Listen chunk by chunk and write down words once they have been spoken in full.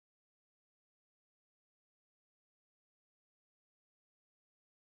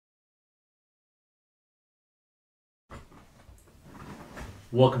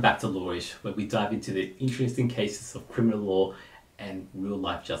Welcome back to Lawishhh, where we dive into the interesting cases of criminal law and real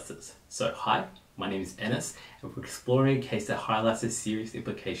life justice. So hi, my name is Enes, and we're exploring a case that highlights the serious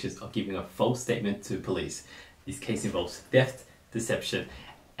implications of giving a false statement to police. This case involves theft, deception,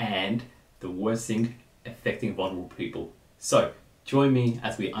 and the worst thing, affecting vulnerable people. So join me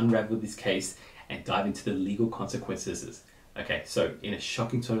as we unravel this case and dive into the legal consequences. Okay, so in a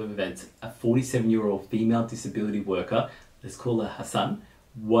shocking turn of events, a 47-year-old female disability worker, let's call her Hassan,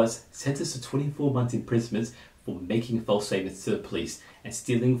 was sentenced to 24 months imprisonment for making false statements to the police and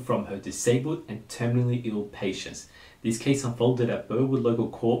stealing from her disabled and terminally ill patients. This case unfolded at Burwood Local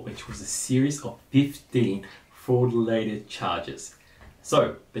Court, which was a series of 15 fraud-related charges.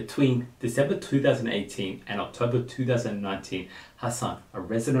 So, between December 2018 and October 2019, Hassan, a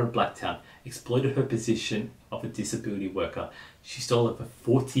resident of Blacktown, exploited her position of a disability worker. She stole over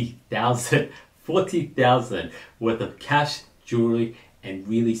 $40,000 worth of cash, jewelry, and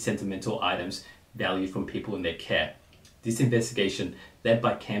really sentimental items valued from people in their care. This investigation, led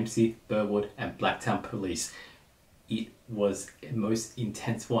by Campsie, Burwood, and Blacktown police, it was a most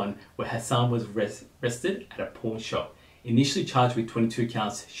intense one where Hassan was arrested at a pawn shop. Initially charged with 22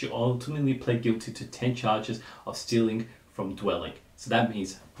 counts, she ultimately pled guilty to 10 charges of stealing from dwelling. So that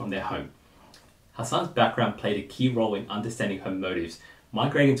means from their home. Hassan's background played a key role in understanding her motives.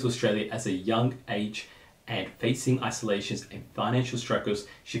 Migrating to Australia as a young age and facing isolations and financial struggles,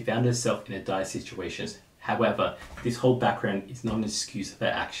 she found herself in a dire situations. However, this whole background is not an excuse for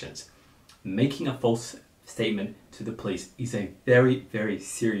her actions. Making a false statement to the police is a very, very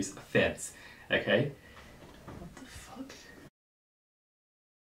serious offense. Okay? What the fuck?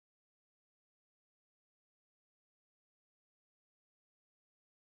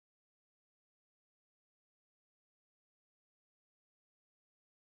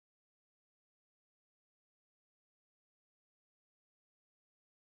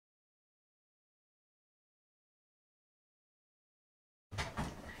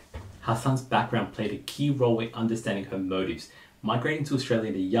 Hassan's background played a key role in understanding her motives. Migrating to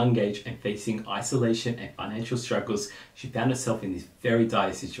Australia at a young age and facing isolation and financial struggles, she found herself in this very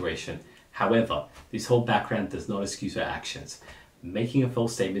dire situation. However, this whole background does not excuse her actions. Making a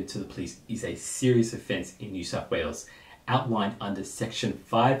false statement to the police is a serious offence in New South Wales, outlined under Section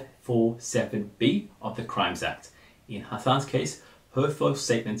 547B of the Crimes Act. In Hassan's case, her false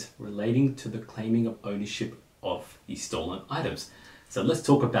statements relating to the claiming of ownership of the stolen items. So let's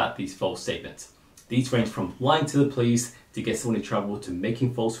talk about these false statements. These range from lying to the police to get someone in trouble, to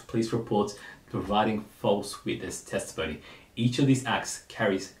making false police reports, to providing false witness testimony. Each of these acts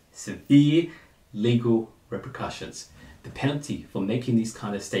carries severe legal repercussions. The penalty for making these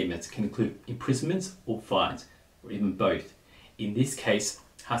kind of statements can include imprisonment or fines, or even both. In this case,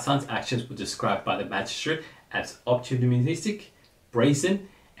 Hassan's actions were described by the magistrate as opportunistic, brazen,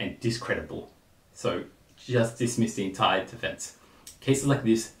 and discreditable. So just dismiss the entire defense. Cases like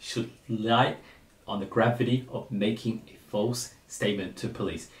this should lie on the gravity of making a false statement to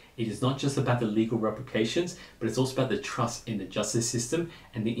police. It is not just about the legal repercussions, but it's also about the trust in the justice system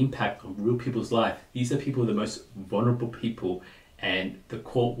and the impact on real people's life. These are people, the most vulnerable people, and the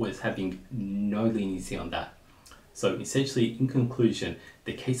court was having no leniency on that. So essentially, in conclusion,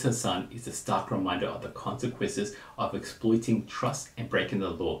 the case of Hassan is a stark reminder of the consequences of exploiting trust and breaking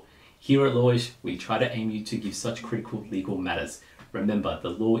the law. Here at Lawishhh, we try to aim you to give such critical legal matters. Remember, the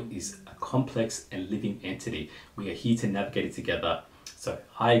law is a complex and living entity. We are here to navigate it together. So,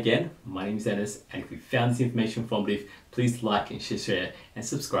 hi again, my name is Enes, and if you found this information informative, please like and share and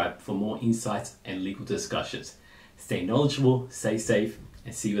subscribe for more insights and legal discussions. Stay knowledgeable, stay safe,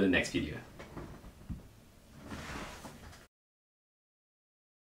 and see you in the next video.